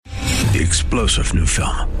The explosive new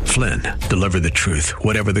film, Flynn, deliver the truth,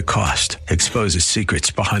 whatever the cost, exposes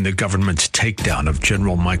secrets behind the government's takedown of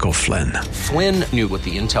General Michael Flynn. Flynn knew what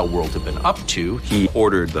the intel world had been up to. He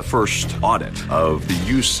ordered the first audit of the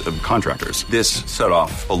use of contractors. This set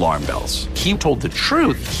off alarm bells. He told the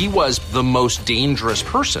truth. He was the most dangerous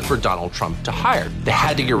person for Donald Trump to hire. They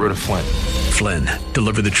had to get rid of Flynn. Flynn,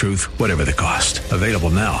 deliver the truth, whatever the cost. Available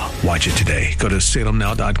now. Watch it today. Go to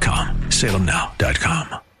salemnow.com.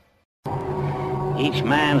 salemnow.com. Each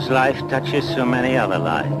man's life touches so many other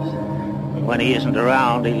lives. When he isn't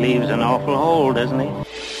around, he leaves an awful hole, doesn't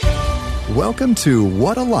he? Welcome to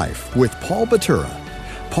What a Life with Paul Batura.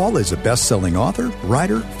 Paul is a best-selling author,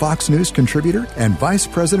 writer, Fox News contributor, and vice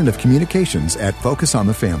president of communications at Focus on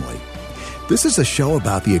the Family. This is a show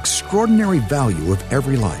about the extraordinary value of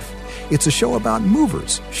every life. It's a show about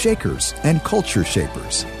movers, shakers, and culture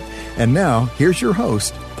shapers. And now, here's your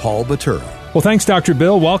host, Paul Batura. Well, thanks, Dr.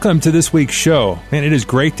 Bill. Welcome to this week's show. And it is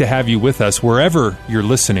great to have you with us wherever you're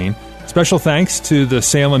listening. Special thanks to the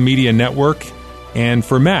Salem Media Network and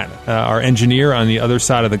for Matt, our engineer on the other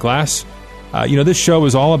side of the glass. This show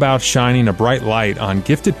is all about shining a bright light on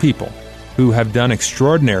gifted people who have done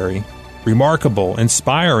extraordinary, remarkable,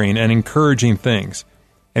 inspiring, and encouraging things.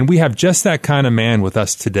 And we have just that kind of man with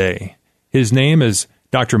us today. His name is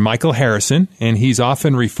Dr. Michael Harrison, and he's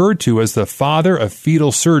often referred to as the father of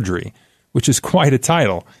fetal surgery, which is quite a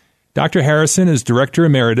title. Dr. Harrison is Director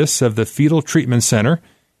Emeritus of the Fetal Treatment Center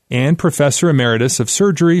and Professor Emeritus of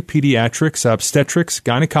Surgery, Pediatrics, Obstetrics,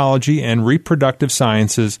 Gynecology, and Reproductive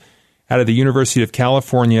Sciences out of the University of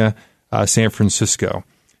California, San Francisco.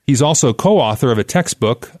 He's also co-author of a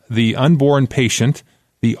textbook, The Unborn Patient,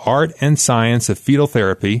 The Art and Science of Fetal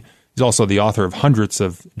Therapy. He's also the author of hundreds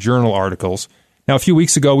of journal articles. Now, a few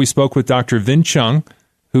weeks ago, we spoke with Dr. Vinh Chung,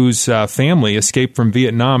 whose family escaped from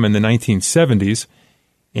Vietnam in the 1970s.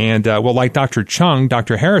 And, like Dr. Chung,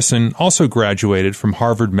 Dr. Harrison also graduated from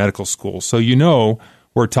Harvard Medical School. So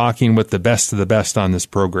we're talking with the best of the best on this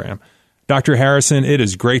program. Dr. Harrison, it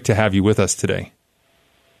is great to have you with us today.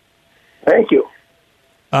 Thank you.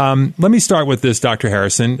 Let me start with this, Dr.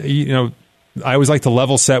 Harrison. I always like to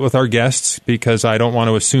level set with our guests because I don't want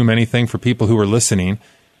to assume anything for people who are listening.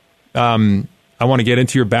 I want to get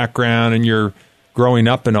into your background and your growing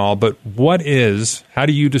up and all, but how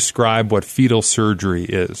do you describe what fetal surgery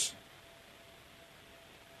is?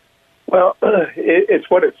 Well, it's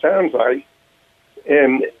what it sounds like.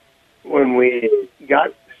 And when we got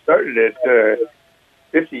started it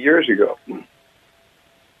 50 years ago,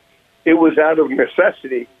 it was out of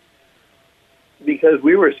necessity because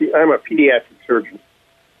I'm a pediatric surgeon.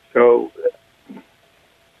 So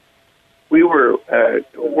we were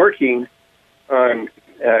working on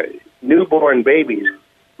newborn babies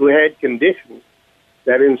who had conditions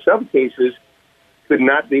that in some cases could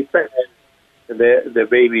not be fixed. The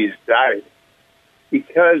babies died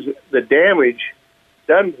because the damage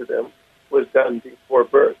done to them was done before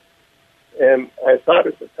birth. And I thought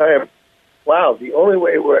at the time, wow, the only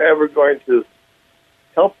way we're ever going to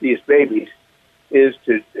help these babies is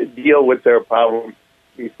to deal with their problem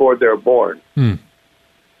before they're born.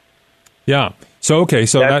 Yeah. So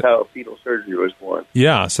that's how fetal surgery was born.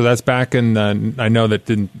 Yeah. So that's back in. I know that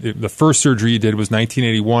the first surgery you did was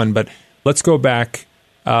 1981, but let's go back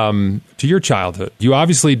to your childhood. You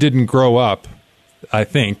obviously didn't grow up, I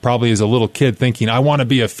think, probably as a little kid, thinking I want to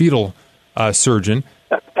be a fetal surgeon.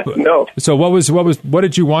 No. So what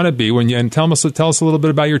did you want to be and tell us a little bit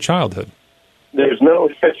about your childhood. There's no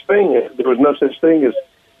such thing. There was no such thing as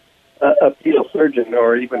a fetal surgeon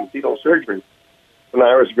or even fetal surgery when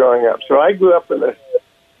I was growing up. So I grew up in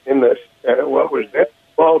this what was that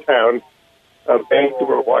small town of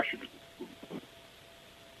Vancouver, Washington.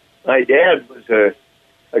 My dad was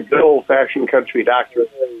a good old-fashioned country doctor,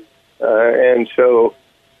 and so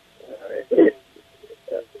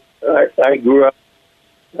I grew up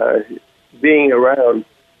being around,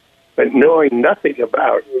 but knowing nothing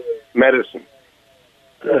about medicine.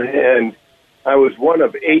 And I was one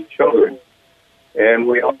of 8 children, and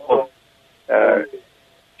we all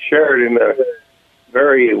shared in a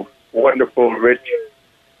very wonderful, rich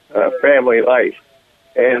family life,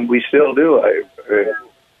 and we still do.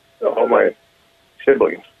 All my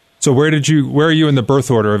siblings. So where are you in the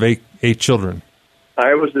birth order of eight children?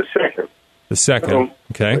 I was the second. The second,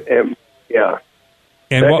 okay. Yeah.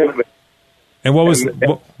 And what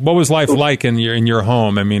was life like in your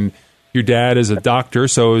home? I mean, your dad is a doctor,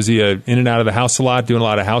 so is he in and out of the house a lot, doing a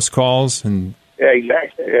lot of house calls? And yeah,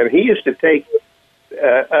 exactly. And he used to take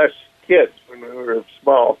us kids when we were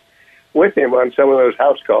small with him on some of those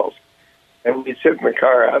house calls, and we'd sit in the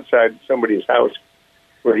car outside somebody's house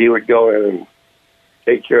where he would go in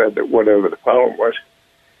take care of whatever the problem was.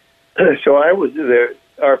 So I was there.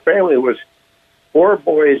 Our family was 4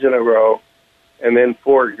 boys in a row, and then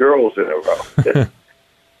 4 girls in a row.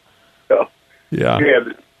 So yeah,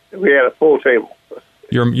 we had a full table.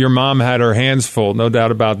 Your mom had her hands full, no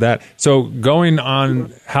doubt about that. So going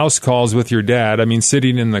on house calls with your dad, I mean,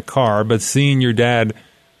 sitting in the car, but seeing your dad,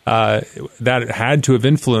 that had to have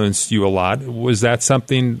influenced you a lot. Was that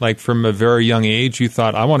something like from a very young age you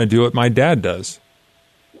thought, I want to do what my dad does?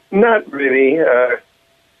 Not really.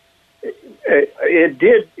 It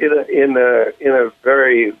did in a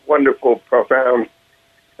very wonderful, profound,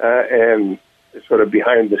 and sort of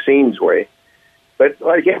behind the scenes way. But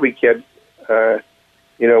like every kid,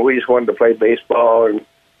 we just wanted to play baseball and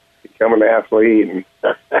become an athlete, and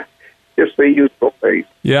just the usual thing.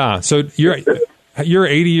 Yeah. So you're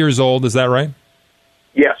 80 years old, is that right?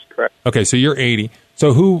 Yes, correct. Okay, so you're 80.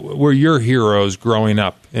 So who were your heroes growing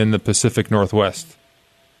up in the Pacific Northwest?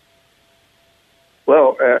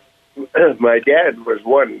 Well, my dad was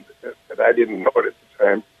one that I didn't know at the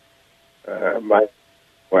time.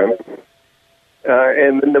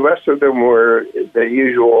 And then the rest of them were the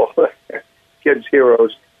usual kids'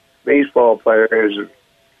 heroes, baseball players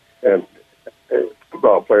and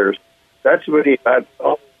football players. That's what he had.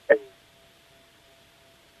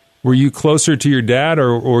 Were you closer to your dad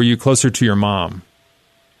or were you closer to your mom?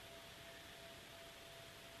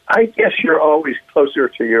 I guess you're always closer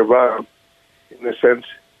to your mom in the sense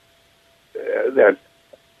that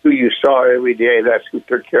who you saw every day, that's who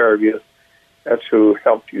took care of you. That's who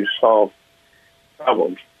helped you solve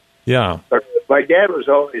problems. Yeah. But my dad was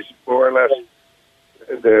always more or less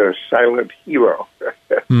the silent hero.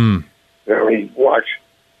 He watched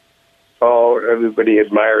tall, everybody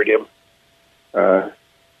admired him.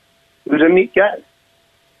 He was a neat guy.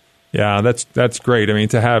 Yeah, that's great. I mean,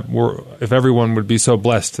 if everyone would be so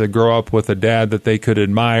blessed to grow up with a dad that they could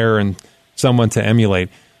admire and someone to emulate.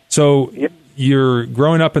 So you're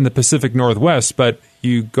growing up in the Pacific Northwest, but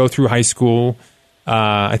you go through high school.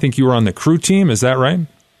 I think you were on the crew team. Is that right?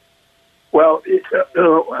 Well,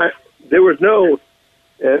 there was no.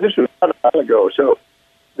 This was a while ago, so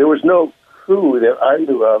there was no crew that I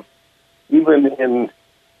knew of, even in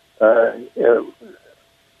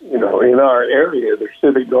in our area, the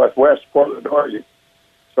Pacific Northwest, Portland, Oregon.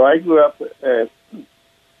 So I grew up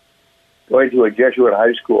going to a Jesuit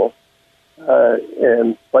high school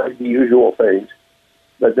and played the usual things.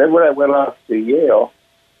 But then when I went off to Yale,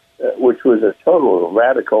 which was a total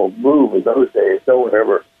radical move in those days, no one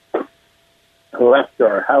ever left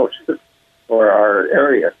our house or our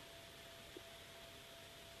area.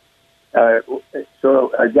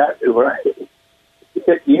 So when I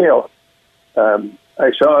hit Yale,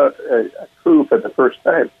 I saw a crew for the first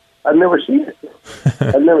time. I'd never seen it.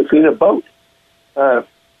 I'd never seen a boat.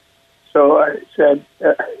 So I said,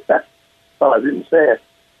 well, I didn't say it.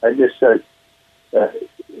 I just said,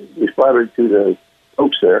 responded to the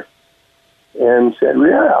folks there and said,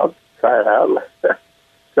 yeah, I'll try it out.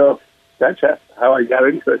 So that's how I got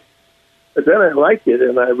into it. But then I liked it,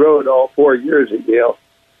 and I rowed all 4 years at Yale,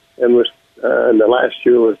 and the last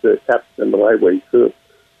year was the captain of the lightweight crew.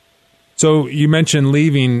 So you mentioned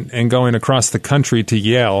leaving and going across the country to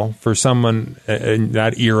Yale for someone in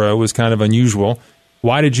that era was kind of unusual.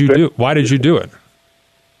 Why did you do it?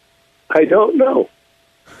 I don't know.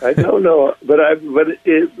 But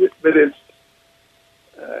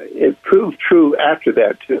it proved true after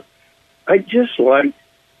that too. I just liked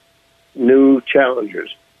new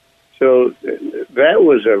challenges. So that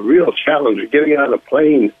was a real challenge, getting on an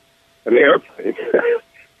airplane,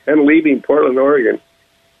 and leaving Portland, Oregon.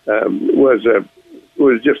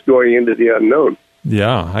 Was just going into the unknown.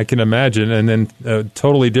 Yeah, I can imagine, and then a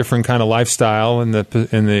totally different kind of lifestyle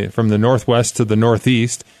from the Northwest to the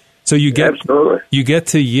Northeast. So you get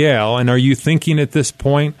to Yale, and are you thinking at this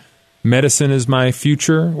point, medicine is my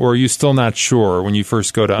future, or are you still not sure when you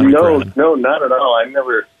first go to undergrad? No, not at all. I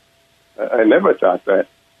never thought that.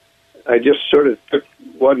 I just sort of took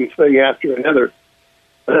one thing after another.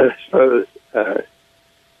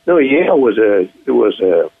 No, Yale was a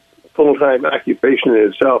full-time occupation in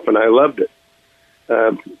itself, and I loved it.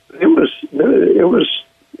 There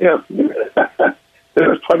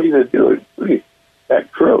was plenty to do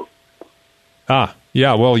at crew.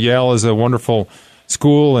 Yeah. Well, Yale is a wonderful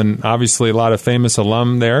school, and obviously a lot of famous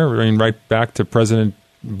alum there. I mean, right back to President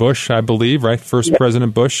Bush, I believe, right? First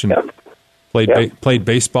President Bush, and played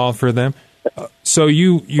baseball for them. So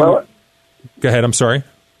you go ahead. I'm sorry.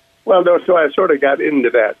 Well, no. So I sort of got into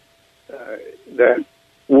that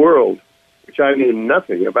world, which I knew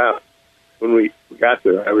nothing about when we got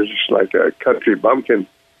there. I was just like a country bumpkin,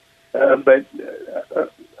 but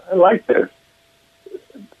I liked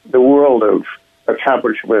world of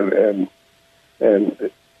accomplishment and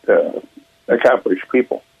accomplished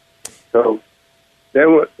people. So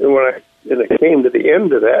then when it came to the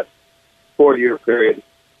end of that 4-year period,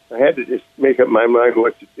 I had to just make up my mind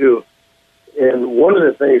what to do. And one of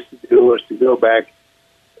the things to do was to go back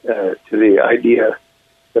to the idea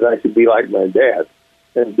that I could be like my dad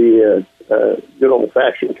and be a good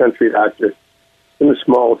old-fashioned country doctor in a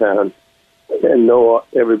small town and know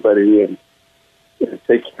everybody and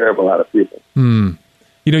take care of a lot of people. You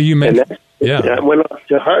know, you mentioned... And I went off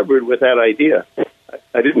to Harvard with that idea.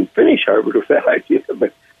 I didn't finish Harvard with that idea,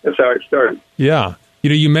 but that's how it started. Yeah. You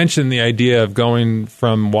know, you mentioned the idea of going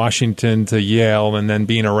from Washington to Yale and then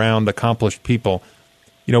being around accomplished people.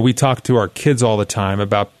 You know, we talk to our kids all the time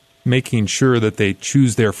about making sure that they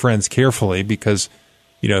choose their friends carefully because,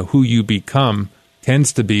 you know, who you become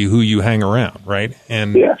tends to be who you hang around, right?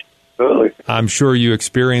 And yeah, totally. I'm sure you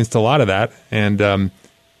experienced a lot of that and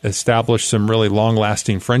established some really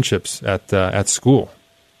long-lasting friendships at school.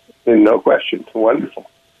 And no question. It's wonderful.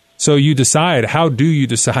 So how do you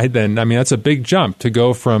decide then? I mean, that's a big jump to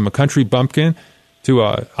go from a country bumpkin to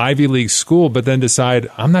a Ivy League school, but then decide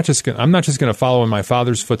I'm not just going to follow in my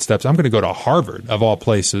father's footsteps. I'm going to go to Harvard of all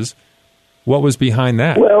places. What was behind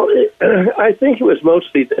that? Well, I think it was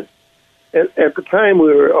mostly that at the time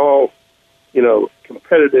we were all, you know,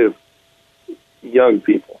 competitive young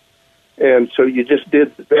people, and so you just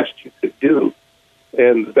did the best you could do,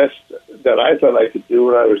 and the best that I thought I could do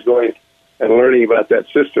when I was going and learning about that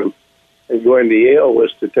system and going to Yale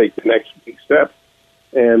was to take the next big step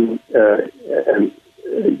and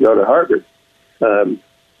go to Harvard.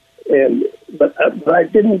 But I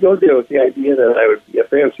didn't go there with the idea that I would be a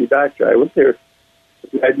fancy doctor. I went there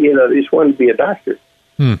with the idea that I just wanted to be a doctor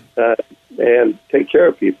and take care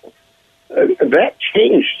of people. That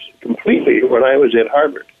changed completely when I was at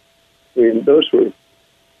Harvard. I mean, those were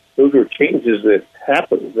changes that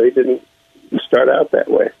happened. They didn't start out that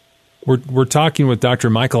way. We're talking with Dr.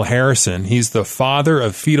 Michael Harrison. He's the father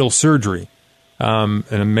of fetal surgery, an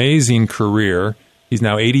amazing career. He's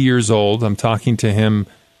now 80 years old. I'm talking to him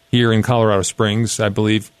here in Colorado Springs. I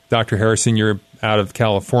believe, Dr. Harrison, you're out of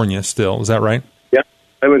California still. Is that right? Yeah,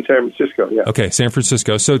 I'm in San Francisco, yeah. Okay, San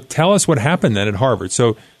Francisco. So tell us what happened then at Harvard.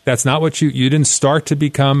 So that's not what you didn't start to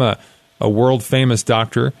become a world-famous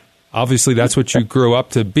doctor. Obviously, that's what you grew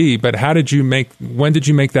up to be, but when did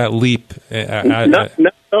you make that leap?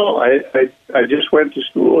 No, I just went to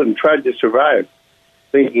school and tried to survive,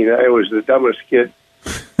 thinking I was the dumbest kid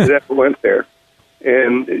that ever went there,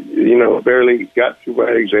 and you know, barely got through my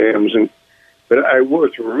exams. But I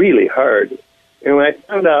worked really hard, and I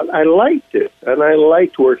found out I liked it, and I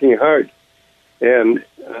liked working hard. And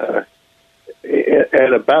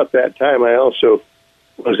at about that time, I also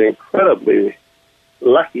was incredibly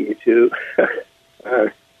lucky to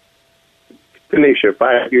finish a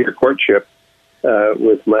 5-year courtship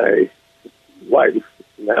with my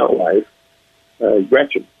now wife,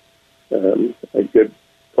 Gretchen, a good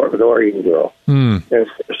Portland, Oregon girl. And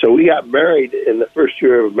so we got married in the first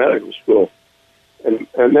year of medical school, and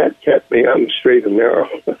that kept me on the straight and narrow.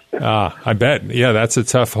 I bet. Yeah, that's a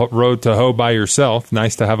tough road to hoe by yourself.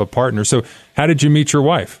 Nice to have a partner. So how did you meet your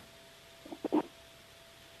wife?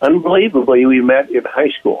 Unbelievably, we met in high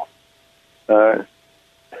school.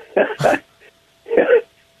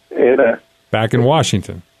 Back in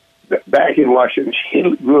Washington. Back in Washington. She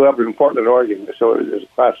grew up in Portland, Oregon, so it was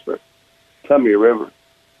across the Columbia River.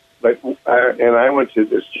 But I went to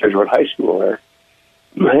this Jesuit high school there.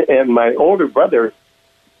 And my older brother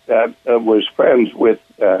was friends with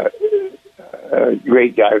a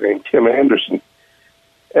great guy named Tim Anderson.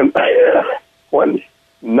 And one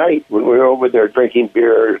night when we were over there drinking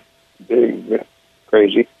beer, being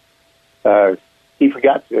crazy, he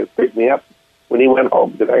forgot to pick me up when he went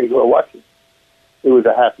home. Did I go watch it? It was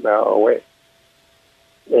a half an hour away.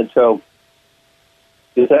 And so,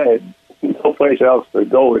 because I had no place else to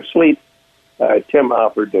go or sleep, Tim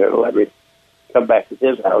offered to let me come back to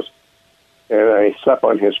his house, and I slept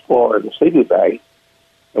on his floor in a sleeping bag.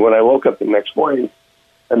 And when I woke up the next morning,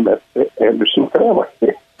 I met the Anderson family.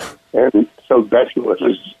 And so Gretchen was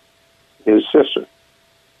his sister.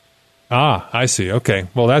 Ah, I see. Okay.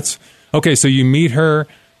 Well, that's... Okay, so you meet her,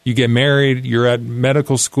 you get married, you're at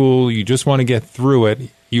medical school, you just want to get through it.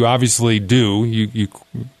 You obviously do. You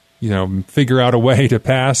know, figure out a way to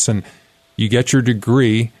pass, and you get your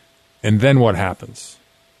degree, and then what happens?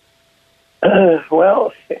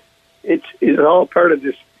 Well, it's all part of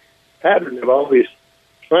this pattern of always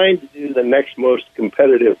trying to do the next most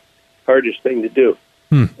competitive, hardest thing to do.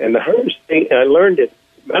 And the hardest thing, I learned at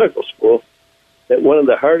medical school that one of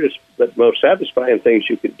the hardest but most satisfying things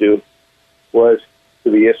you could do was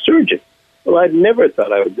to be a surgeon. Well, I'd never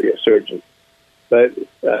thought I would be a surgeon, but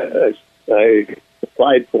I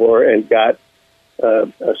applied for and got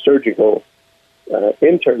a surgical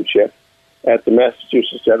internship at the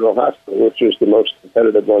Massachusetts General Hospital, which was the most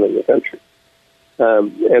competitive one in the country.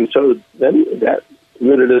 And so then that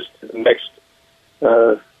committed us to the next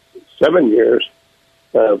 7 years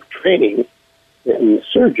of training in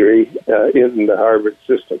surgery in the Harvard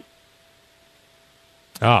system.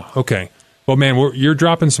 Ah, okay. Well, man, you're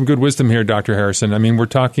dropping some good wisdom here, Dr. Harrison. I mean, we're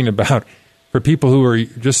talking about, for people who are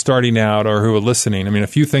just starting out or who are listening, I mean, a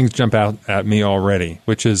few things jump out at me already,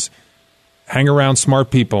 which is hang around smart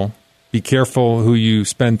people, be careful who you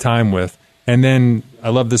spend time with, and then I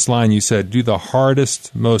love this line you said, do the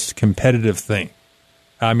hardest, most competitive thing.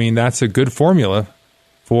 I mean, that's a good formula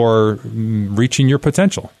for reaching your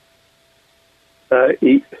potential. Well,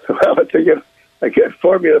 it's a good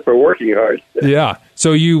formula for working hard. Yeah.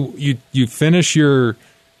 So you finish your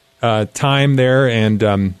time there and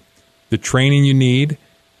the training you need.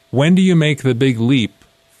 When do you make the big leap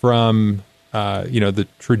from the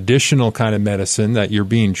traditional kind of medicine that you're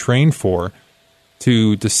being trained for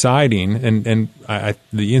to deciding and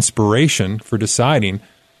the inspiration for deciding,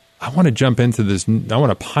 I want to jump into this, I want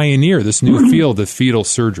to pioneer this new field of fetal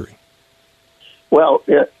surgery? Well,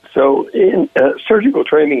 yeah, so in surgical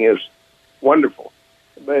training is wonderful,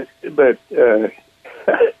 but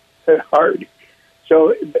hard.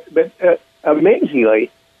 So, but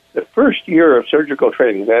amazingly, the first year of surgical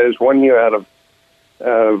training, that is 1 year out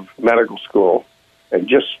of medical school and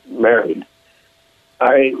just married,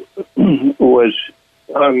 I was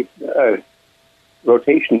on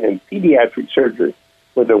rotation in pediatric surgery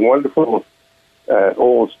with a wonderful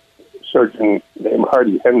old surgeon named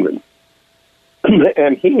Hardy Hendren.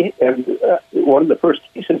 And one of the first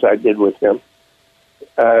cases I did with him,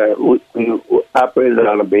 we operated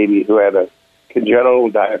on a baby who had a congenital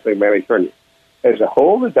diaphragmatic hernia. There's a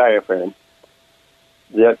hole in the diaphragm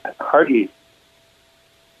that Hardy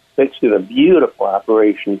fixed in a beautiful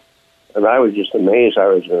operation, and I was just amazed. I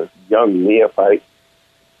was a young neophyte,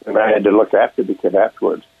 and I had to look after the kid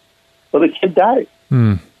afterwards. Well, the kid died,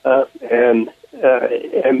 and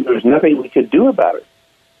there was nothing we could do about it.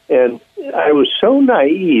 And I was so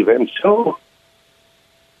naive and so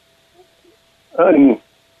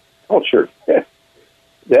uncultured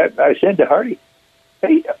that I said to Hardy,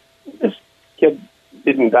 hey, this kid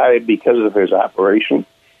didn't die because of his operation.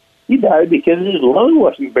 He died because his lung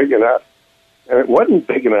wasn't big enough. And it wasn't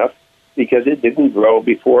big enough because it didn't grow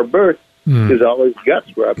before birth, because all his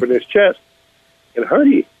guts were up in his chest. And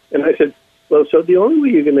I said, well, so the only way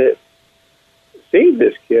you're going to save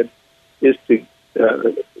this kid is to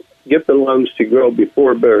get the lungs to grow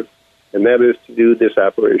before birth, and that is to do this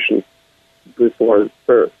operation before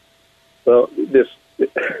birth. Well, this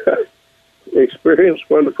experienced,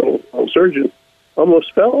 wonderful surgeon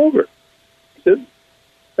almost fell over. He said,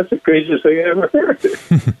 that's the craziest thing I ever heard.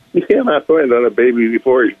 You can't operate on a baby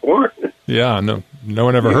before he's born. Yeah, no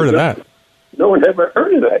one ever heard of that. No one ever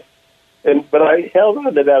heard of that. But I held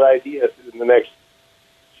on to that idea in the next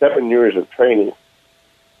 7 years of training,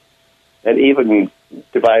 and even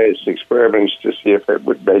devised experiments to see if it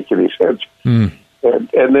would make any sense. And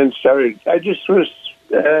then I just was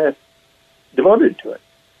devoted to it.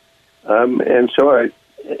 And so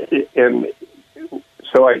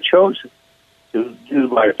I chose to do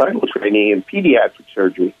my final training in pediatric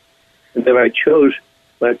surgery. And then I chose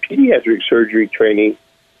my pediatric surgery training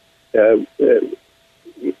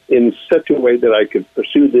in such a way that I could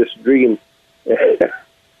pursue this dream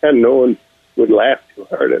and no one would laugh too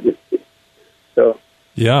hard at me. So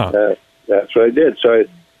that's what I did. So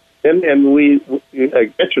Gretchen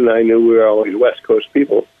and I knew we were always West Coast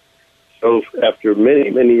people. So after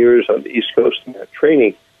many, many years on the East Coast in that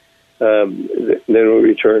training, then we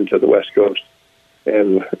returned to the West Coast,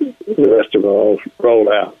 and the rest of it all rolled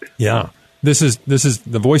out. Yeah. This is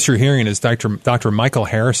the voice you're hearing is Dr. Michael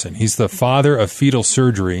Harrison. He's the father of fetal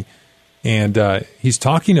surgery, and he's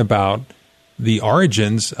talking about the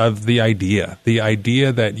origins of the idea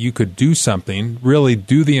that you could do something, really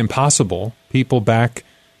do the impossible. People back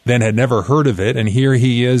then had never heard of it, and here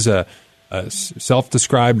he is, a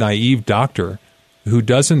self-described naive doctor who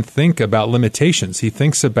doesn't think about limitations. He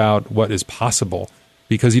thinks about what is possible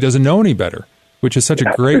because he doesn't know any better, which is such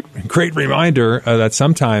a great reminder that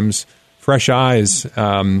sometimes fresh eyes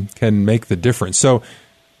can make the difference. So,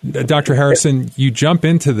 Dr. Harrison, you jump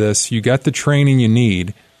into this, you got the training you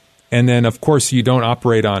need, and then, of course, you don't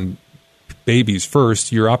operate on babies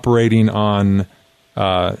first. You're operating on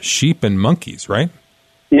sheep and monkeys, right?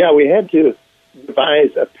 Yeah, we had to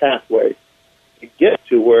devise a pathway to get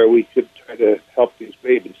to where we could try to help these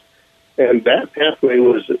babies. And that pathway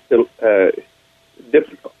was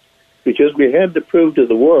difficult because we had to prove to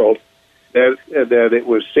the world that it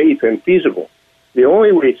was safe and feasible. The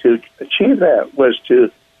only way to achieve that was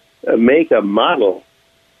to make a model,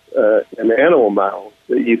 an animal model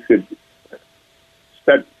that you could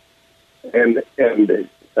study. And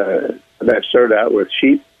that started out with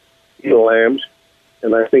sheep, fetal lambs,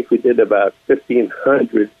 and I think we did about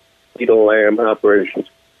 1,500 fetal lamb operations.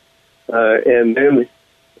 And then the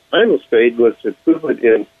final stage was to prove it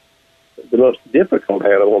in the most difficult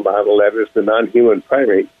animal model, that is the non-human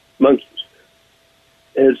primate, monkeys.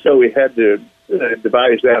 And so we had to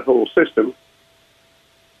devise that whole system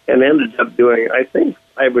and ended up doing, I think,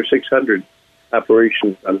 500 or 600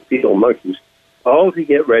 operations on fetal monkeys, all to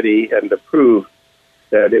get ready and to prove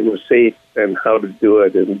that it was safe and how to do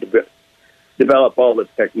it and develop all the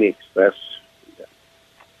techniques.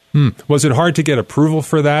 Was it hard to get approval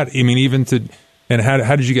for that? I mean, and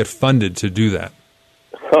how did you get funded to do that?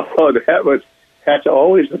 Oh, that's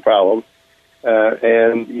always the problem,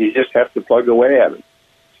 and you just have to plug away at it.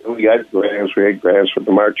 So we got grants. We had grants from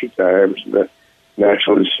the March of Times, the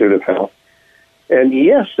National Institute of Health, and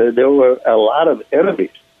yes, there were a lot of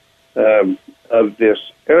enemies of this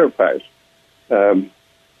enterprise.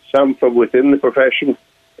 Some from within the profession,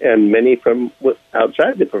 and many from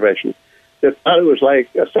outside the profession, that thought it was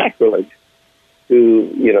like a sacrilege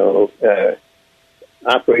to,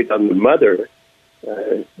 operate on the mother,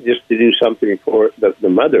 just to do something for the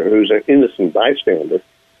mother, who's an innocent bystander,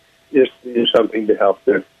 just to do something to help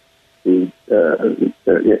the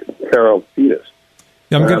feral fetus.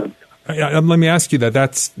 Let me ask you that.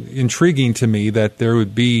 That's intriguing to me that there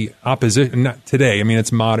would be opposition. Not today. I mean, it's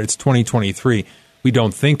 2023. We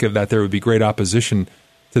don't think of that there would be great opposition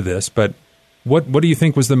to this. But what do you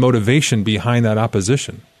think was the motivation behind that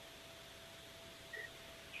opposition?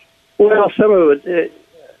 Well, some of it,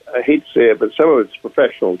 I hate to say it, but some of it's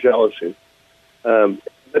professional jealousy.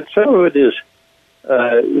 But some of it is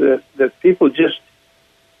that people just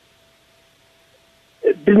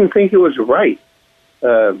didn't think it was right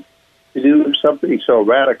to do something so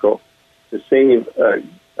radical to save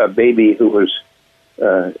a baby who was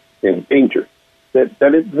in danger.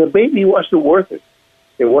 The baby wasn't worth it.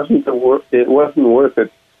 It wasn't worth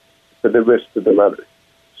it for the risk to the mother.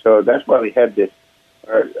 So that's why we had to,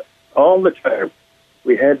 all the time,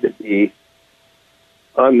 we had to be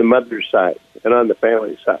on the mother's side and on the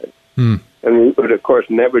family side. And we would, of course,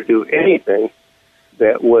 never do anything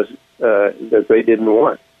that was that they didn't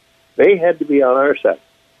want. They had to be on our side.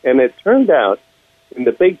 And it turned out, in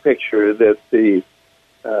the big picture, that the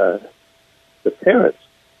parents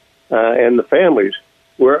and the families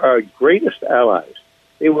were our greatest allies.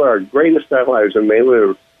 They were our greatest allies, and they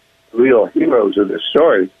were real heroes of this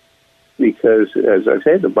story because, as I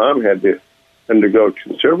said, the mom had to undergo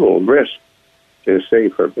considerable risk to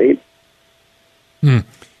save her baby. I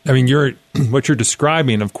mean, what you're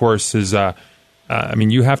describing, of course, is,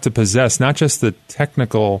 you have to possess not just the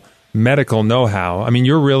technical medical know-how. I mean,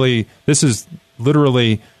 this is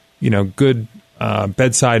literally, good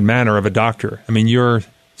bedside manner of a doctor. I mean, you're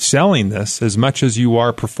selling this as much as you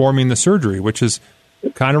are performing the surgery, which is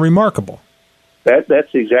kind of remarkable.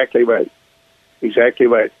 That's exactly right. Exactly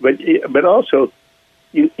right. But also,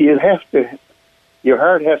 you have to, your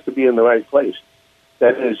heart has to be in the right place.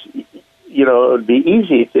 That is, it would be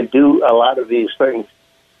easy to do a lot of these things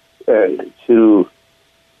to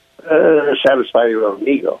satisfy your own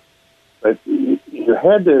ego. But you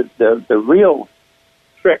had the real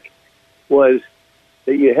trick was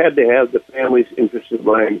that you had to have the family's interest in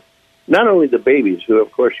mind, not only the babies, who,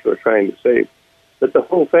 of course, you were trying to save, but the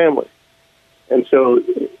whole family. And so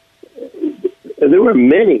there were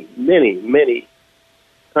many, many, many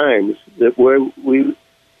times where we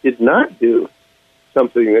did not do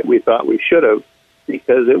something that we thought we should have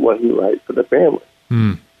because it wasn't right for the family.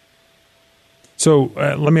 So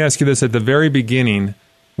let me ask you this. At the very beginning,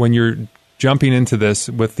 when you're jumping into this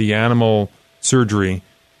with the animal surgery,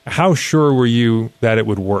 how sure were you that it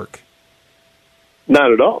would work?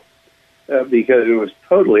 Not at all, because it was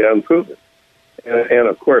totally unproven. And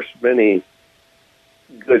of course, many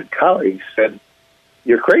good colleagues said,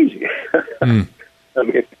 "You're crazy." I mean,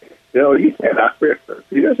 you can't operate for a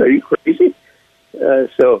fetus. Are you crazy?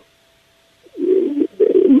 So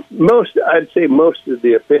I'd say most of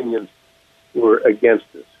the opinions were against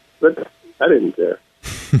us, but I didn't care.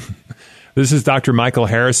 This is Dr. Michael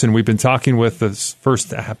Harrison. We've been talking with this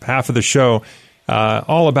first half of the show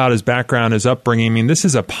all about his background, his upbringing. I mean, this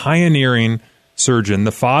is a pioneering surgeon,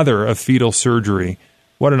 the father of fetal surgery.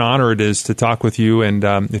 What an honor it is to talk with you. And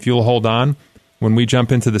if you'll hold on, when we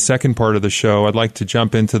jump into the second part of the show, I'd like to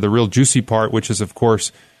jump into the real juicy part, which is, of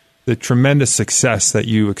course, the tremendous success that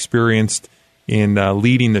you experienced in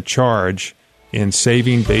leading the charge in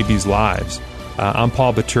saving babies' lives. I'm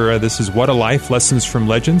Paul Batura. This is What a Life, Lessons from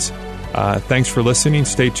Legends. Thanks for listening.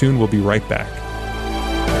 Stay tuned. We'll be right back.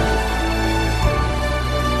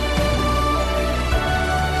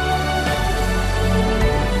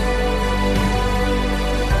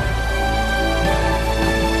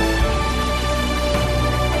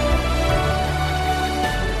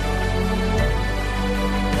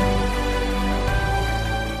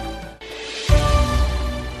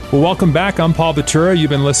 Well, welcome back. I'm Paul Batura. You've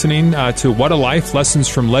been listening to What a Life, Lessons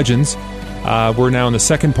from Legends. We're now in the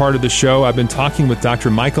second part of the show. I've been talking with Dr.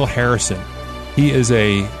 Michael Harrison. He is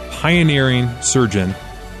a pioneering surgeon,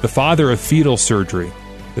 the father of fetal surgery.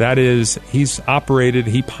 That is, he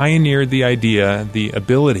pioneered the idea, the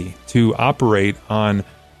ability to operate on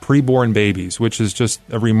preborn babies, which is just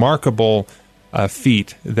a remarkable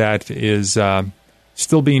feat that is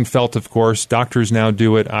still being felt, of course. Doctors now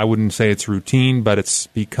do it. I wouldn't say it's routine, but it's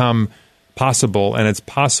become possible, and it's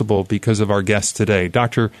possible because of our guest today.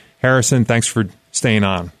 Dr. Harrison, thanks for staying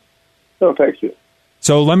on. Oh, thank you.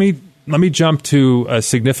 So let me jump to a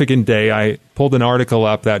significant day. I pulled an article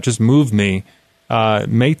up that just moved me.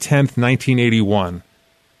 May 10th, 1981.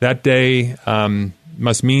 That day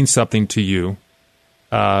must mean something to you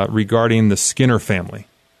regarding the Skinner family.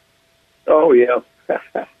 Oh, yeah.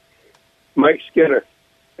 Mike Skinner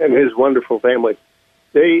and his wonderful family.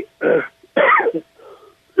 They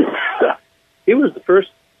he was the first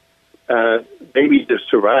baby to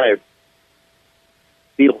survive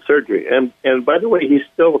fetal surgery, and by the way, he's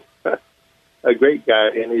still a great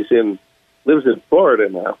guy, and lives in Florida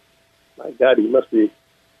now. My God, he must be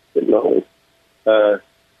getting old.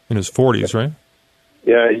 In his 40s, right?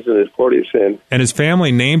 Yeah, he's in his 40s, and his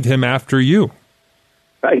family named him after you.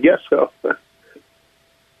 I guess so.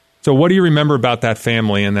 So what do you remember about that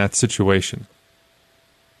family and that situation?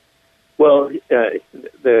 Well,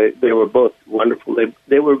 they were both wonderful.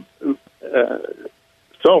 They were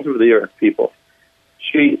salt of the earth people.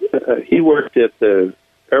 He worked at the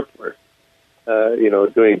airport,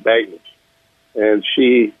 doing baggage, and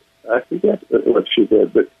I forget what she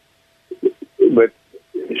did, but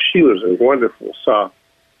she was a wonderful, soft,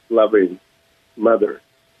 loving mother.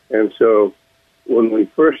 And so when we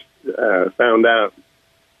first found out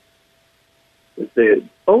that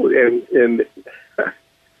and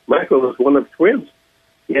Michael was one of twins.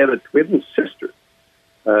 He had a twin sister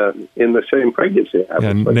in the same pregnancy.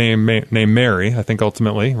 Named Mary, I think,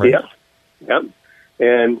 ultimately, right? Yeah.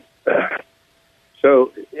 And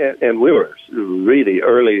so we were really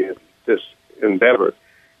early in this endeavor,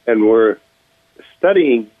 and we're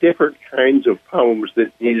studying different kinds of problems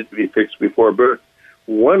that needed to be fixed before birth,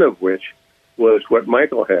 one of which was what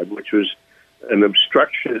Michael had, which was an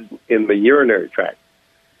obstruction in the urinary tract.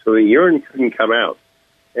 So the urine couldn't come out,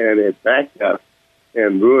 and it backed up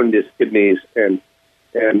and ruined his kidneys. And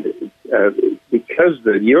because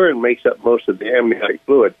the urine makes up most of the amniotic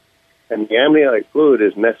fluid, and the amniotic fluid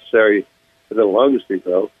is necessary for the lungs to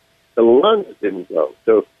grow, the lungs didn't grow.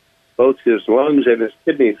 So both his lungs and his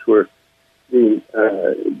kidneys were being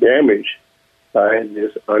damaged by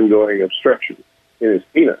this ongoing obstruction in his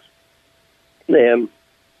penis. And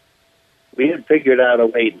we had figured out a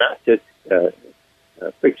way not to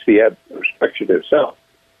fix the obstruction itself,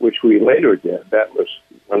 which we later did. That was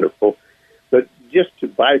wonderful. But just to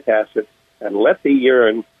bypass it and let the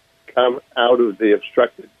urine come out of the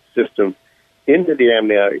obstructed system into the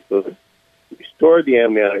amniotic fluid, restore the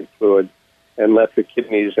amniotic fluid, and let the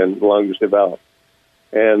kidneys and lungs develop.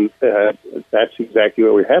 And that's exactly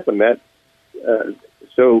what happened.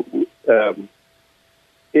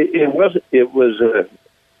 It was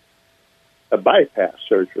a bypass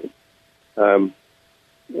surgery. And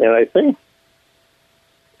I think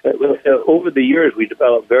over the years we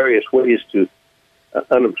developed various ways to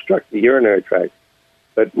unobstruct the urinary tract.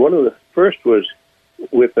 But one of the first was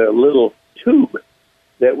with a little tube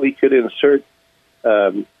that we could insert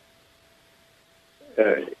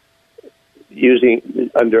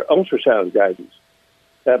using under ultrasound guidance.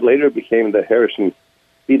 That later became the Harrison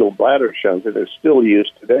fetal bladder shunt that is still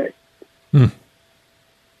used today.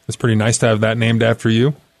 It's pretty nice to have that named after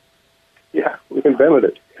you. Yeah, we invented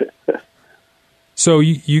it. So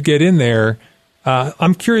you get in there.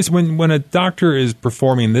 I'm curious, when a doctor is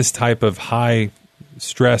performing this type of high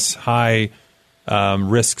stress, high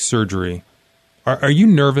risk surgery, are you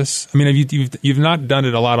nervous? I mean, you've not done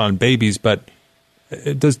it a lot on babies, but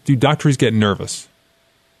do doctors get nervous?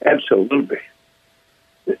 Absolutely.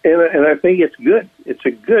 And I think it's good. It's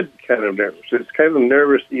a good kind of nervous. It's kind of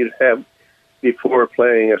nervous that you'd have before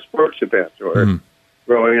playing a sports event or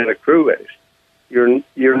rowing in a crew race.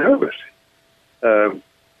 you're nervous, and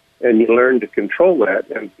you learn to control that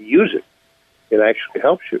and to use it. It actually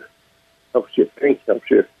helps you think, helps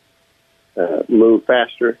you move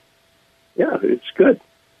faster. Yeah, it's good.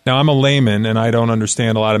 Now, I'm a layman, and I don't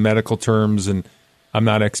understand a lot of medical terms, and I'm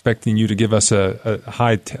not expecting you to give us a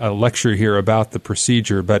lecture here about the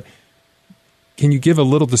procedure, but can you give a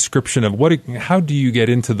little description of how do you get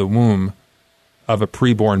into the womb of a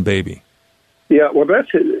preborn baby? Yeah, well,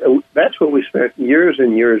 that's what we spent years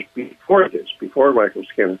and years before Michael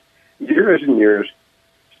Skinner, years and years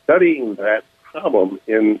studying that problem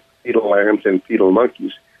in fetal lambs and fetal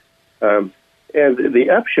monkeys. And the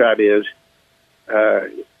upshot is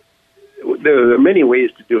there are many ways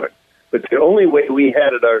to do it, but the only way we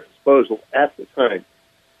had at our disposal at the time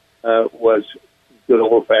was good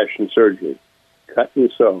old-fashioned surgery. Cut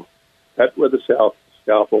and sew. Cut with a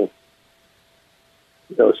scalpel.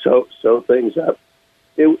 Sew things up.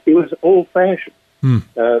 It was old-fashioned.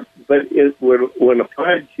 But when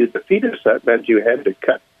applied to the fetus, that meant you had to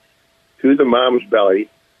cut through the mom's belly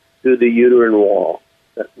to the uterine wall.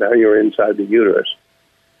 Now you're inside the uterus.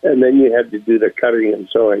 And then you had to do the cutting and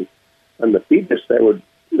sewing on the fetus that would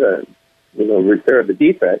repair the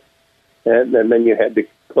defect. And then you had to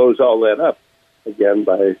close all that up again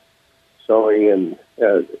by sewing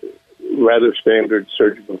and rather standard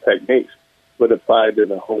surgical techniques, but applied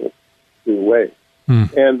in a whole new way.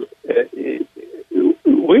 And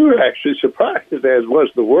we were actually surprised, as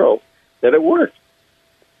was the world, that it worked.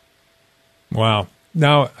 Wow.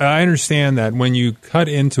 Now, I understand that when you cut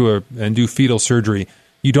into and do fetal surgery,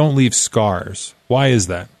 you don't leave scars. Why is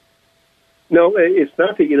that? No, it's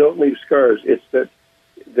not that you don't leave scars. It's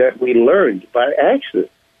that we learned by accident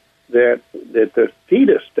that the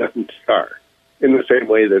fetus doesn't scar in the same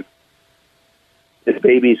way that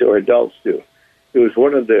babies or adults do. It was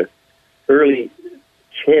one of the early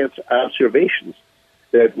chance observations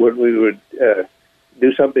that when we would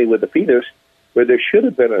do something with the fetus where there should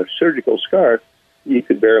have been a surgical scar, you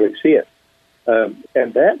could barely see it.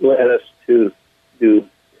 And that led us to do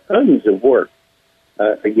tons of work,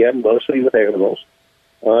 again, mostly with animals,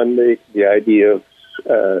 on the idea of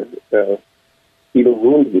fetal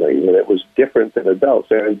wound healing, and it was different than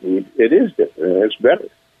adults. And indeed, it is different, and it's better.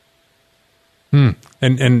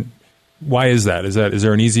 And why is that? Is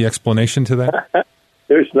there an easy explanation to that?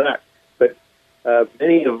 There's not. But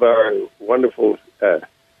many of our wonderful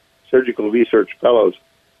surgical research fellows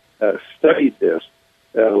studied this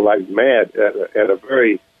like mad at a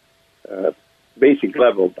very basic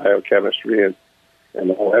level, biochemistry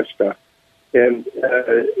and all that stuff. And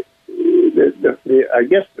I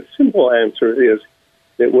guess the simple answer is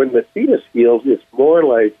that when the fetus heals, it's more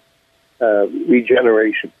like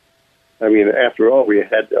regeneration. I mean, after all, we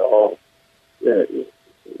had to all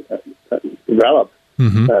develop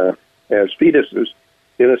as fetuses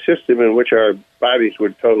in a system in which our bodies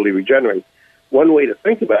would totally regenerate. One way to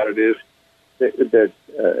think about it is that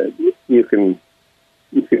you can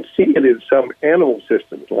see it in some animal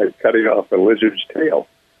systems, like cutting off a lizard's tail,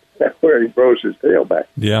 where he grows his tail back.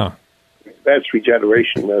 Yeah. That's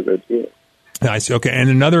regeneration of it. Yeah. I see. Okay. And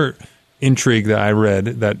another intrigue that I read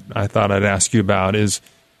that I thought I'd ask you about is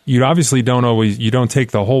you obviously don't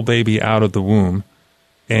take the whole baby out of the womb,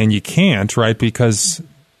 and you can't, right? Because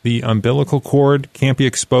the umbilical cord can't be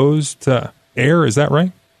exposed to air. Is that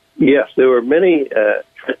right? Yes. There were many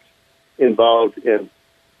tricks involved in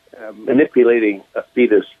manipulating a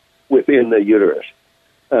fetus within the uterus.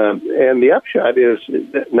 And the upshot is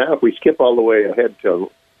that now, if we skip all the way ahead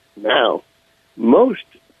to now, most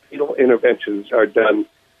fetal interventions are done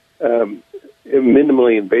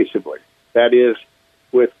minimally invasively. That is,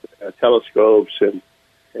 with telescopes and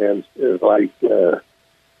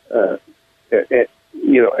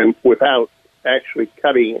without actually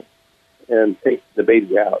cutting and taking the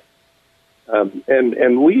baby out.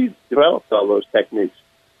 And we developed all those techniques.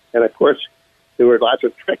 And of course, there were lots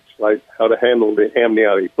of tricks, like how to handle the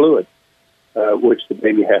amniotic fluid, which the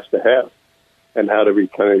baby has to have, and how to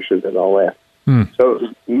replenish it and all that. So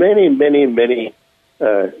many, many, many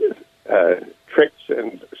tricks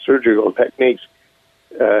and surgical techniques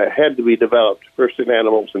had to be developed, first in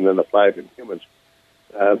animals and then applied in humans.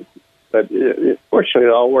 But fortunately,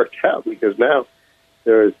 it all worked out, because now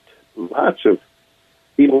there are lots of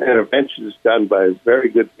fetal interventions done by very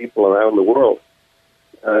good people around the world,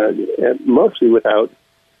 and mostly without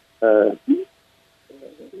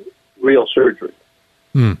real surgery.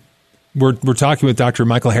 We're talking with Dr.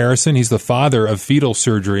 Michael Harrison. He's the father of fetal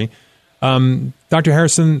surgery. Dr.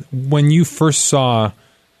 Harrison, when you first saw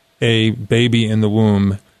a baby in the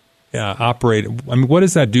womb operate, I mean, what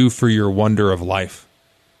does that do for your wonder of life?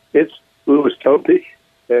 It was totally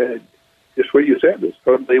just what you said. It's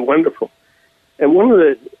totally wonderful. And one of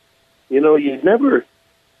the, you never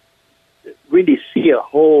really see a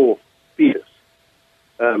whole fetus.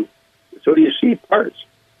 So you see parts,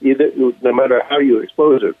 no matter how you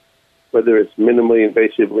expose it, whether it's minimally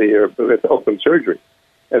invasively or with open surgery.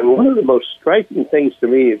 And one of the most striking things to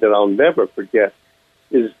me that I'll never forget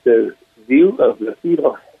is the view of the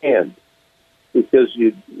fetal hand, because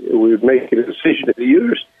we would make a decision of the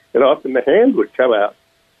uterus, and often the hand would come out.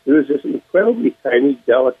 It was this incredibly tiny,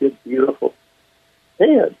 delicate, beautiful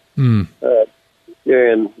hand. And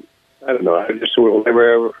I don't know, I just will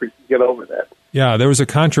never, ever get over that. Yeah, there was a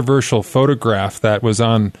controversial photograph that was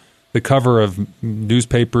on the cover of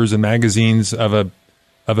newspapers and magazines of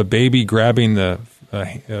a baby grabbing the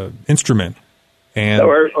instrument, and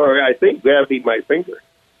or I think grabbing my finger.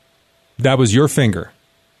 That was your finger.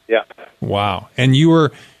 Yeah. Wow. And you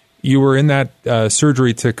were in that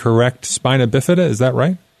surgery to correct spina bifida. Is that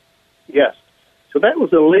right? Yes. So that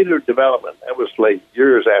was a later development. That was like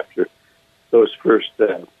years after those first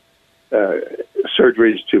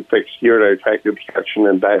surgeries to fix urinary tract obstruction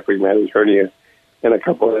and diaphragmatic hernia and a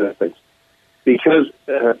couple of other things. Because,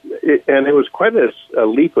 and it was quite a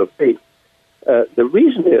leap of faith. The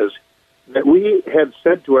reason is that we had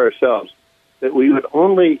said to ourselves that we would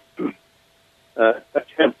only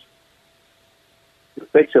attempt to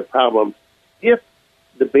fix a problem if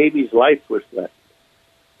the baby's life was threatened.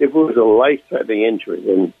 If it was a life-threatening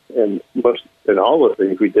injury, and all the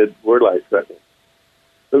things we did were life-threatening.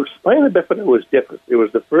 The spina bifida was different. It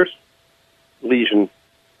was the first lesion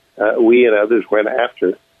we and others went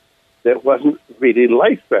after that wasn't really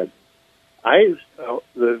life-threatening. I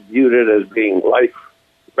viewed it as being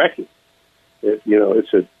life-wrecking.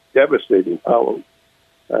 It's a devastating problem.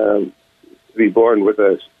 To be born with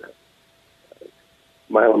a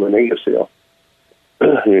myelomeningocele,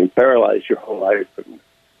 you're paralyzed your whole life, and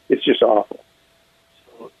it's just awful.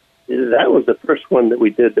 So that was the first one that we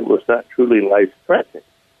did that was not truly life-threatening.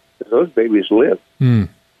 Those babies live. And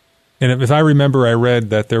if I remember, I read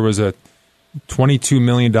that there was a $22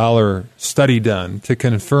 million study done to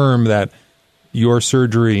confirm that your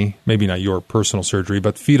surgery, maybe not your personal surgery,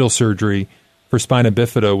 but fetal surgery for spina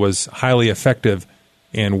bifida was highly effective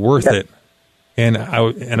and worth it. And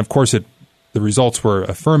of course, the results were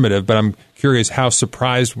affirmative, but I'm curious, how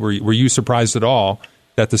surprised were you? Were you surprised at all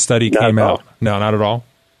that the study came out? No, not at all?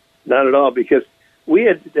 Not at all, because we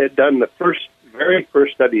had done the very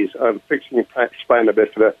first studies on fixing spina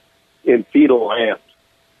bifida in fetal lambs.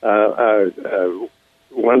 A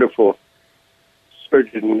wonderful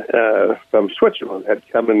surgeon from Switzerland had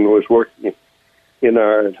come and was working in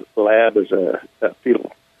our lab as a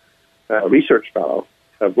fetal research fellow,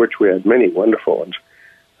 of which we had many wonderful ones,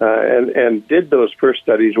 and did those first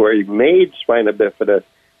studies where he made spina bifida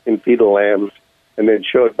in fetal lambs and then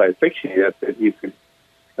showed by fixing it that you could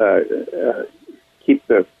keep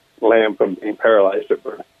the lamb from being paralyzed at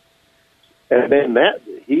birth. And then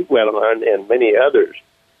he went on, and many others,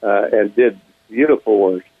 and did beautiful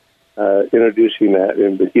work introducing that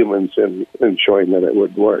into humans and showing that it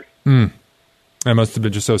would work. That must have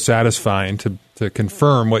been just so satisfying to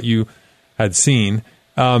confirm what you had seen.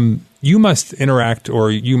 You must interact,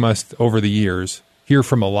 or you must, over the years, hear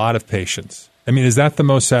from a lot of patients. I mean, is that the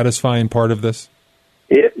most satisfying part of this?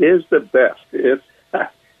 It is the best.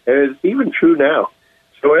 And it's even true now.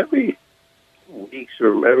 So every weeks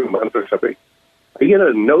or every month or something, I get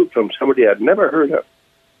a note from somebody I'd never heard of.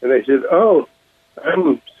 And they said, "Oh,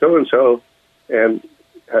 I'm so-and-so, and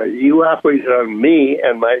you operated on me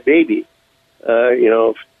and my baby,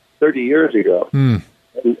 30 years ago.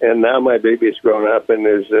 And now my baby's grown up and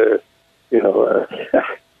is,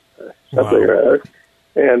 something or other.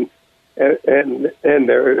 And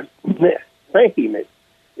they're thanking me.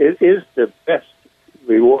 It is the best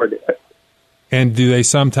reward." And do they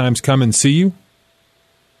sometimes come and see you?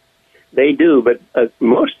 They do, but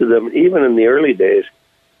most of them, even in the early days,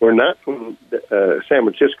 were not from San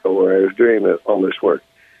Francisco, where I was doing all this work.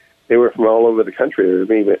 They were from all over the country, or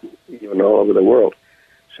even all over the world.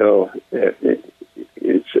 So if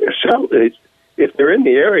they're in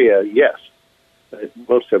the area, yes.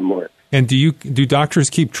 Most of them weren't. And do doctors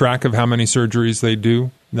keep track of how many surgeries they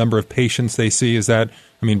do, number of patients they see? Is that,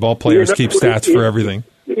 ball players keep stats for everything.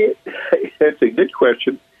 That's a good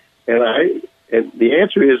question, and the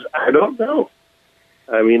answer is I don't know.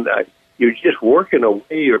 You're just working away,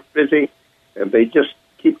 you're busy, and they just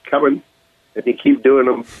keep coming, and you keep doing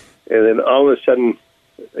them, and then all of a sudden,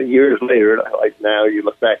 years later, like now, you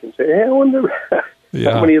look back and say, "Hey, I wonder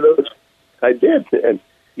how many of those I did," and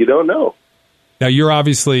you don't know. Now, you're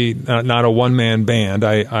obviously not a one-man band.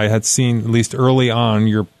 I had seen, at least early on,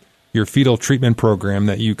 your your fetal treatment program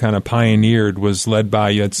that you kind of pioneered was led by,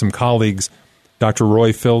 you had some colleagues, Dr.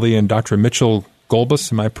 Roy Philly and Dr. Mitchell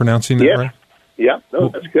Golbus. Am I pronouncing that right? Yeah, no,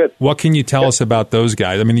 that's good. What can you tell us about those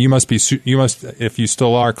guys? I mean, you must, if you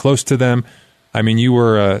still are close to them, I mean,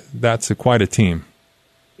 that's quite a team.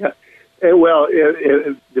 Yeah, well,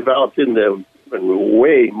 it developed into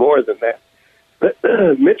way more than that.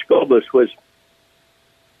 Mitch Golbus was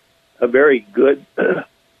a very good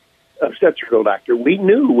obstetrical doctor. We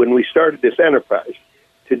knew when we started this enterprise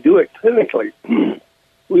to do it clinically,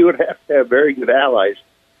 we would have to have very good allies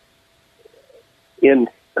in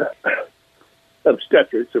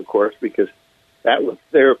obstetrics, of course, because that was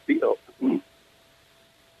their field. That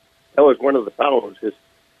was one of the problems.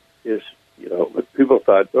 Is people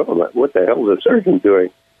thought, oh, what the hell is a surgeon doing?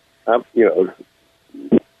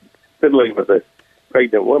 Fiddling with a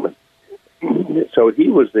pregnant woman. So he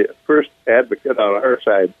was the first advocate on our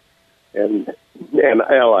side and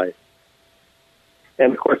ally.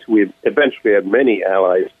 And of course, we eventually had many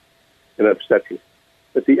allies in obstetrics.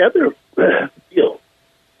 But the other field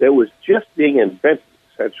that was just being invented,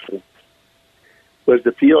 essentially, was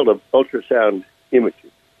the field of ultrasound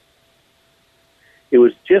imaging. It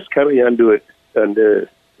was just coming under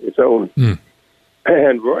its own.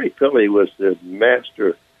 And Roy Philly was the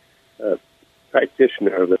master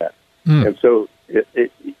practitioner of that. And so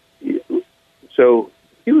so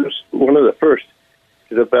he was one of the first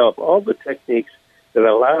to develop all the techniques that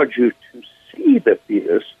allowed you to see the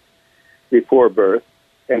fetus before birth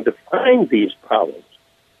and to find these problems.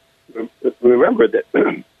 Remember that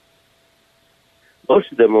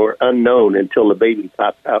most of them were unknown until the baby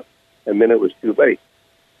popped out, and then it was too late.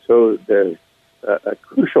 So a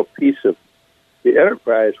crucial piece of the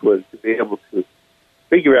enterprise was to be able to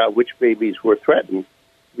figure out which babies were threatened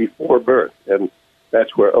before birth, and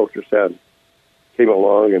that's where ultrasound came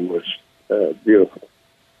along and was beautiful.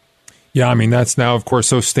 Yeah, I mean, that's now, of course,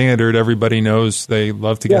 so standard. Everybody knows they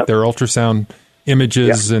love to get their ultrasound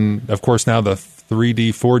images, and, of course, now the 3D,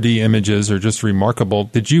 4D images are just remarkable.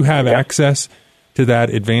 Did you have access to that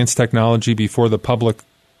advanced technology before the public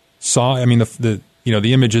saw? I mean, the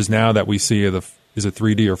images now that we see is it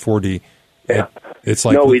 3D or 4D? Yeah. It's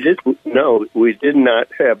like we did not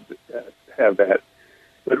have that.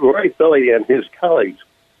 But Roy Philly and his colleagues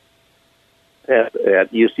at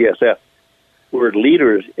UCSF were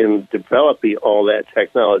leaders in developing all that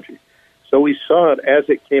technology. So we saw it as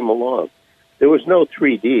it came along. There was no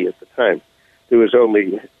 3D at the time. There was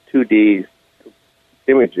only 2D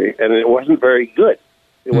imaging, and it wasn't very good.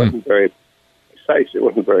 It wasn't very precise. It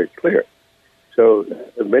wasn't very clear. So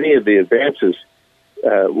many of the advances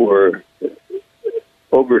were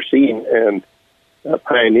overseen and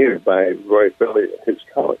pioneered by Roy Philly and his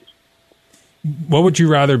colleagues. What would you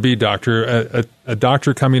rather be, Doctor? A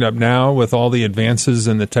doctor coming up now with all the advances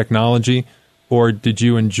in the technology, or did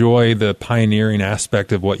you enjoy the pioneering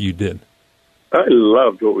aspect of what you did? I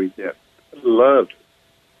loved what we did. Loved,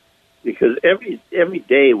 because every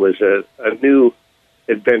day was a new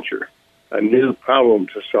adventure, a new problem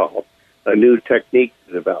to solve, a new technique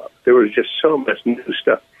to develop. There was just so much new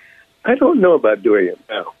stuff. I don't know about doing it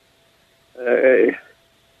now.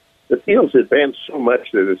 The field's advanced so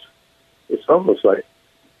much that it's almost like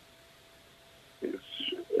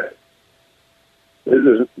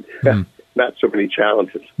there's not so many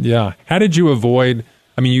challenges. Yeah. How did you avoid?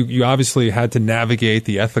 I mean, you obviously had to navigate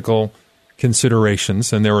the ethical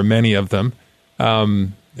considerations, and there were many of them,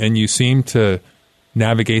 and you seem to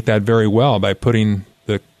navigate that very well by putting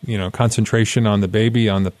the concentration on the baby,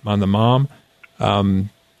 on the mom.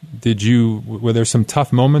 Were there some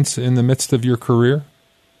tough moments in the midst of your career?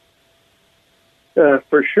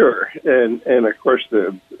 For sure, and of course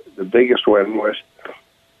the biggest one was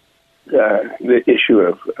the issue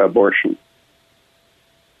of abortion.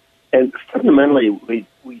 And fundamentally,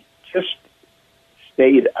 we just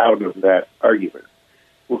stayed out of that argument.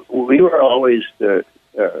 We were always the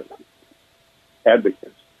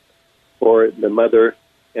advocates for the mother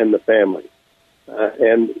and the family.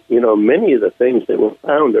 And, many of the things that were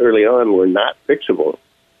found early on were not fixable,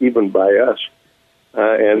 even by us.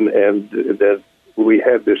 And that we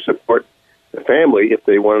had to support the family if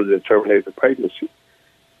they wanted to terminate the pregnancy.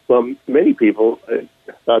 Well, many people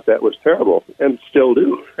thought that was terrible, and still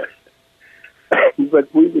do.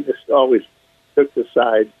 But we just always took the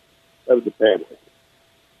side of the family.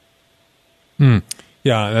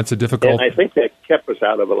 Yeah, that's a difficult... And I think that kept us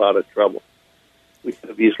out of a lot of trouble. We could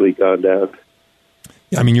have easily gone down.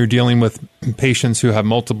 Yeah, I mean, you're dealing with patients who have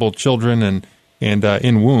multiple children and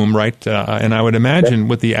in womb, right? And I would imagine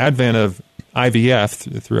with the advent of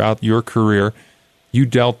IVF throughout your career, you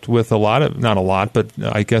dealt with not a lot, but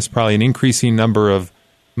I guess probably an increasing number of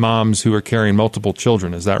moms who are carrying multiple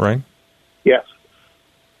children. Is that right? Yes.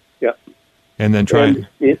 Yeah. And then trying.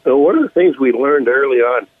 One of the things we learned early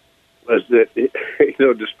on was that,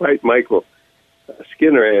 despite Michael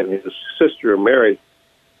Skinner and his sister Mary,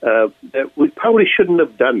 that we probably shouldn't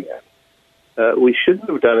have done that. We shouldn't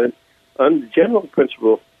have done it on the general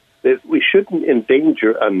principle that we shouldn't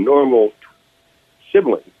endanger a normal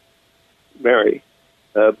sibling, Mary,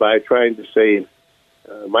 by trying to save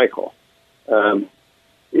Michael.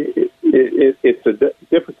 It's a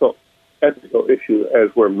difficult ethical issue,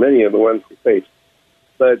 as were many of the ones we faced.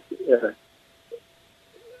 But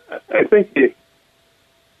I think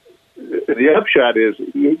the upshot is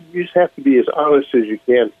you just have to be as honest as you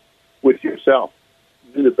can with yourself.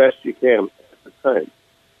 Do the best you can at the time.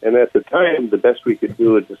 And at the time, the best we could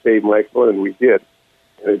do was to save Michael, and we did.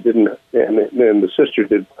 And it didn't. And then the sister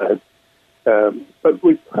did fine. But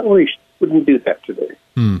we probably wouldn't do that today.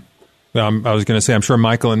 Well, I was going to say, I'm sure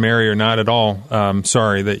Michael and Mary are not at all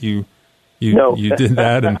sorry that you did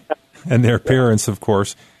that, and their parents, of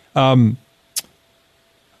course. Where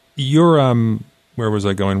was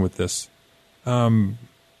I going with this?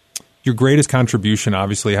 Your greatest contribution,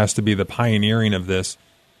 obviously, has to be the pioneering of this.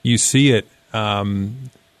 You see it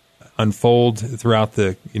unfold throughout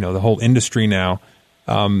the whole industry now.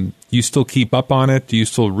 You still keep up on it? Do you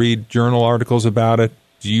still read journal articles about it?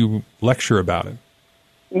 Do you lecture about it?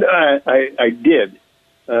 No, I did.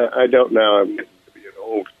 I don't now. I'm getting to be an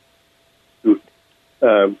old dude.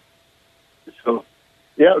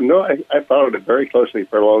 I followed it very closely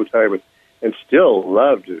for a long time and still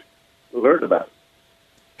love to learn about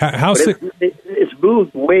it. It's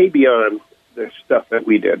moved way beyond the stuff that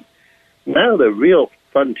we did. Now the real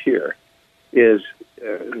frontier is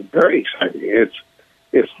very exciting.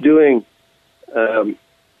 It's doing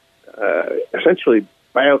essentially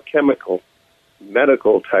biochemical,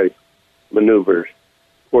 medical type maneuvers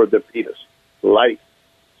for the fetus, like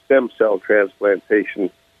stem cell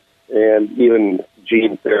transplantation and even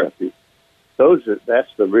gene therapy. That's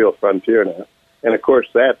the real frontier now. And of course,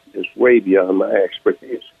 that is way beyond my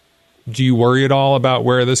expertise. Do you worry at all about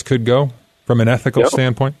where this could go from an ethical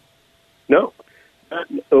standpoint? No.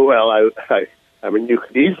 Well, I mean, you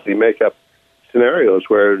could easily make up scenarios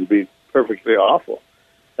where it would be perfectly awful.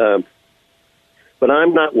 But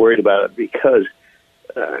I'm not worried about it because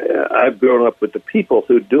I've grown up with the people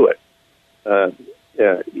who do it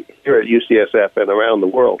here at UCSF and around the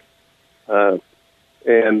world.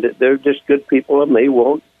 And they're just good people, and they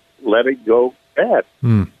won't let it go bad.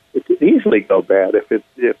 It could easily go bad if it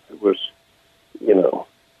was,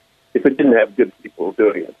 if it didn't have good people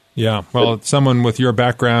doing it. Yeah, well, it's someone with your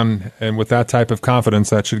background and with that type of confidence,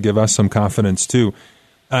 that should give us some confidence too.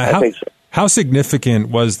 I think so. How significant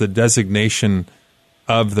was the designation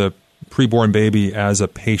of the preborn baby as a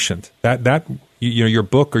patient? That your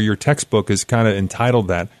book or your textbook is kind of entitled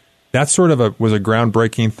that. That sort of was a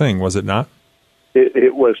groundbreaking thing, was it not?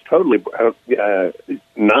 It was totally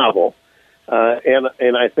novel,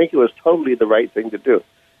 and I think it was totally the right thing to do,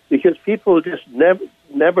 because people just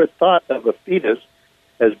never thought of a fetus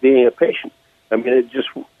as being a patient. I mean, it just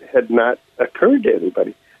had not occurred to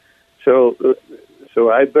anybody. So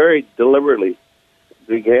I very deliberately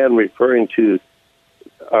began referring to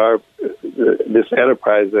this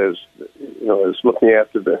enterprise as looking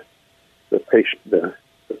after the patient, the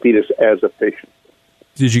fetus as a patient.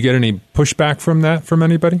 Did you get any pushback from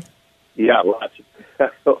anybody? Yeah, lots.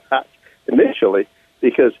 Initially,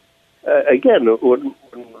 because again, when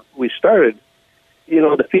we started,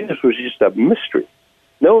 the fetus was just a mystery.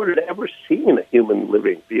 No one had ever seen a human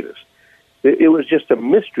living fetus. It was just a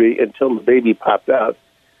mystery until the baby popped out,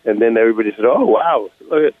 and then everybody said, "Oh, wow,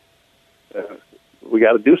 look at, we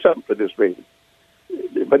got to do something for this baby."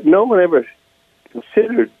 But no one ever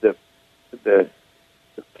considered the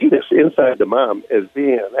fetus inside the mom as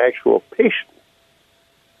being an actual patient.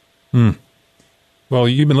 Well,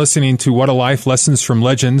 you've been listening to What a Life, Lessons from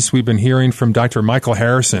Legends. We've been hearing from Dr. Michael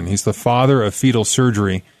Harrison. He's the father of fetal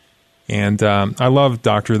surgery. And I love,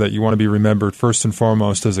 Doctor, that you want to be remembered first and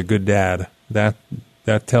foremost as a good dad. That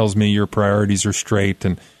tells me your priorities are straight.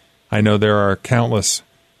 And I know there are countless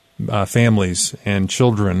families and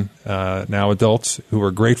children, now adults, who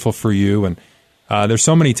are grateful for you. And there's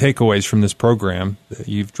so many takeaways from this program.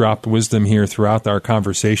 You've dropped wisdom here throughout our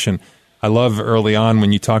conversation. I love early on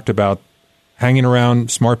when you talked about hanging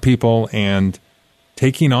around smart people and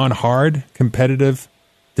taking on hard, competitive,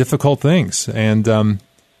 difficult things. And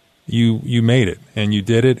you made it, and you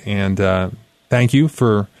did it. And thank you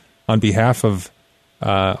on behalf of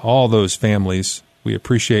all those families. We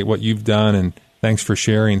appreciate what you've done, and thanks for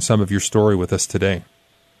sharing some of your story with us today.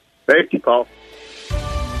 Thank you, Paul.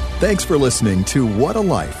 Thanks for listening to What a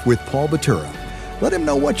Life with Paul Batura. Let him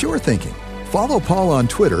know what you're thinking. Follow Paul on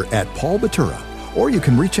Twitter at Paul Batura, or you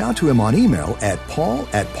can reach out to him on email at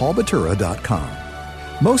paul@paulbatura.com.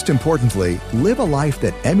 Most importantly, live a life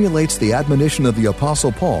that emulates the admonition of the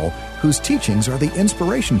Apostle Paul, whose teachings are the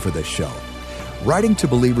inspiration for this show. Writing to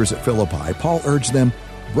believers at Philippi, Paul urged them,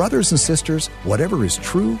 "Brothers and sisters, whatever is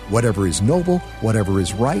true, whatever is noble, whatever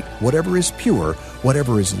is right, whatever is pure,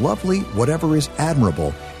 whatever is lovely, whatever is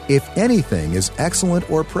admirable, if anything is excellent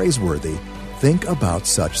or praiseworthy, think about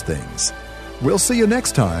such things." We'll see you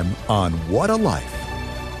next time on What a Life.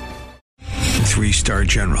 3-star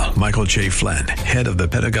General Michael J. Flynn, head of the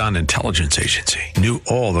Pentagon Intelligence Agency, knew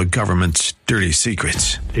all the government's dirty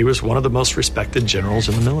secrets. He was one of the most respected generals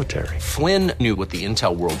in the military. Flynn knew what the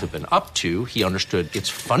intel world had been up to. He understood its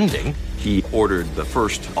funding. He ordered the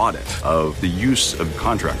first audit of the use of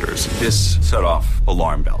contractors. This set off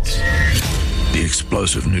alarm bells. The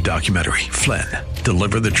explosive new documentary, Flynn,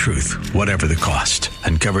 Deliver the Truth, Whatever the Cost,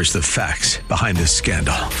 uncovers the facts behind this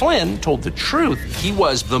scandal. Flynn told the truth. He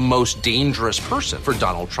was the most dangerous person for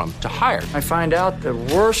Donald Trump to hire. I find out the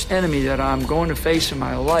worst enemy that I'm going to face in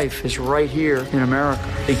my life is right here in America.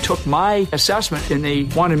 They took my assessment and they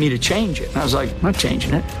wanted me to change it. And I was like, I'm not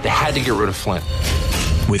changing it. They had to get rid of Flynn.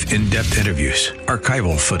 With in-depth interviews,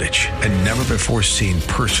 archival footage, and never-before-seen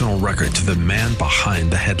personal records of the man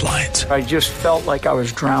behind the headlines. I just felt like I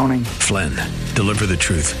was drowning. Flynn, Deliver the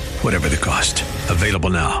Truth, Whatever the Cost.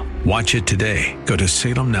 Available now. Watch it today. Go to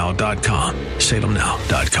salemnow.com.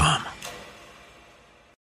 salemnow.com.